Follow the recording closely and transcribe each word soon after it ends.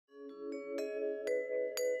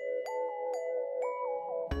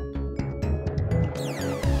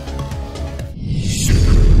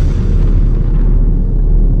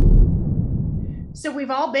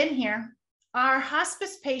we've all been here. Our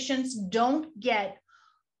hospice patients don't get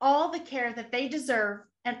all the care that they deserve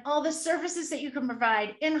and all the services that you can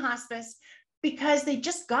provide in hospice because they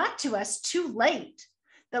just got to us too late.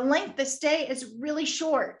 The length of stay is really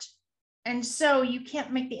short. And so you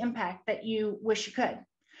can't make the impact that you wish you could.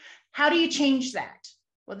 How do you change that?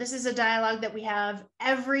 Well, this is a dialogue that we have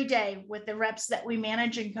every day with the reps that we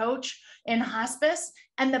manage and coach in hospice.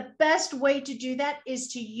 And the best way to do that is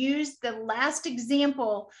to use the last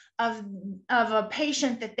example of a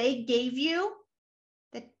patient that they gave you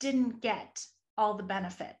that didn't get all the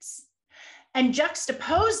benefits, and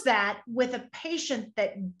juxtapose that with a patient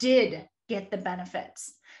that did get the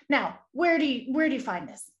benefits. Now, where do you find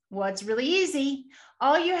this? Well, it's really easy.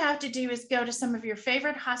 All you have to do is go to some of your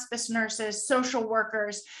favorite hospice nurses, social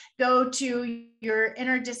workers, go to your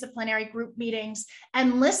interdisciplinary group meetings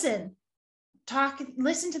and listen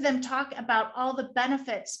to them talk about all the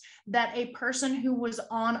benefits that a person who was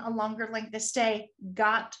on a longer length of stay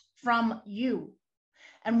got from you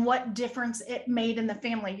and what difference it made in the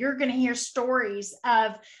family. You're going to hear stories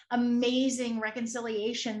of amazing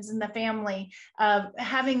reconciliations in the family, of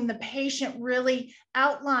having the patient really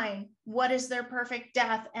outline what is their perfect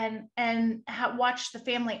death and watch the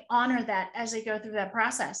family honor that as they go through that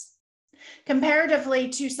process. Comparatively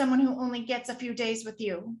to someone who only gets a few days with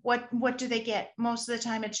you, what do they get? Most of the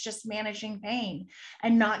time, it's just managing pain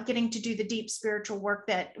and not getting to do the deep spiritual work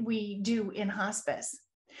that we do in hospice.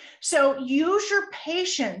 So use your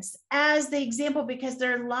patients as the example because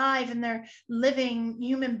they're live and they're living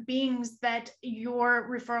human beings that your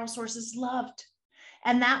referral sources loved.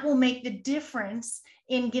 And that will make the difference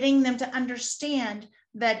in getting them to understand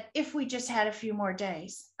that if we just had a few more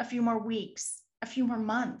days, a few more weeks, a few more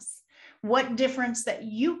months, what difference that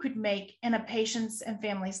you could make in a patient's and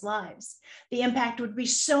family's lives. The impact would be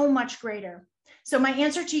so much greater. So my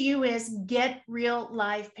answer to you is get real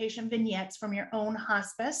live patient vignettes from your own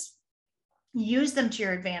hospice, use them to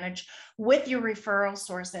your advantage with your referral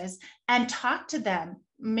sources and talk to them.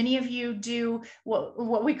 Many of you do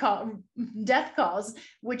what we call death calls,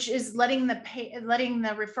 which is letting the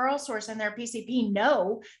referral source and their PCP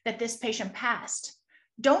know that this patient passed.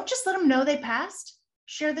 Don't just let them know they passed.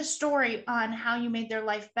 Share the story on how you made their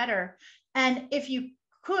life better. And if you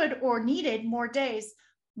could or needed more days,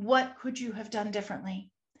 what could you have done differently?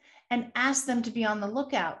 And ask them to be on the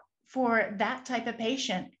lookout for that type of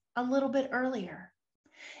patient a little bit earlier.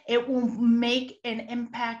 It will make an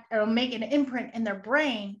impact or make an imprint in their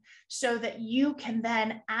brain so that you can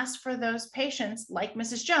then ask for those patients like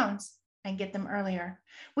Mrs. Jones and get them earlier.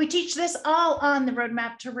 We teach this all on the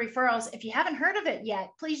Roadmap to Referrals. If you haven't heard of it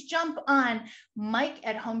yet, please jump on Mike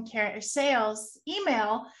at Home Care Sales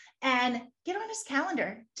email and get on his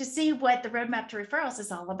calendar to see what the Roadmap to Referrals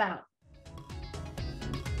is all about.